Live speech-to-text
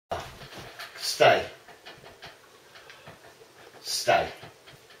Stay. Stay.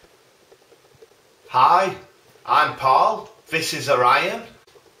 Hi, I'm Paul. This is Orion.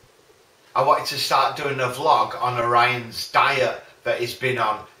 I wanted to start doing a vlog on Orion's diet that he's been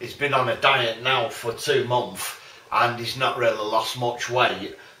on. He's been on a diet now for 2 months and he's not really lost much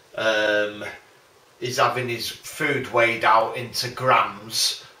weight. He's having his food weighed out into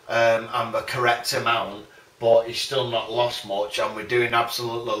grams and the correct amount, but he's still not lost much, and we're doing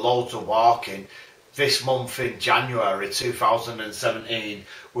absolutely loads of walking. This month in January 2017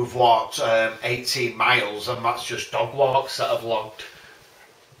 we've walked 18 miles, and that's just dog walks that I've logged.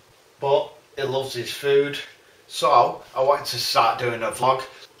 But he loves his food, so I wanted to start doing a vlog.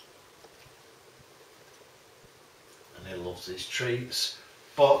 And he loves his treats,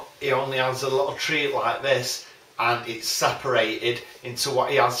 but he only has a little treat like this, and it's separated into what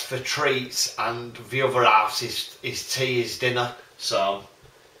he has for treats, and the other half is his tea, his dinner, so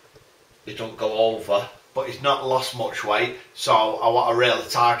he don't go over. But he's not lost much weight, so I want to really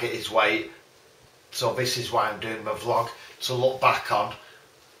target his weight. So this is why I'm doing my vlog, to look back on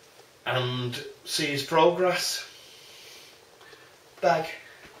and see his progress. Beg,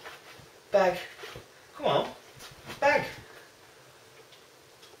 beg, come on, beg.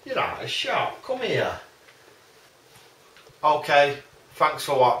 You're out of shot, come here. Okay, thanks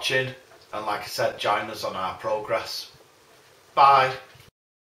for watching, and like I said, join us on our progress. Bye.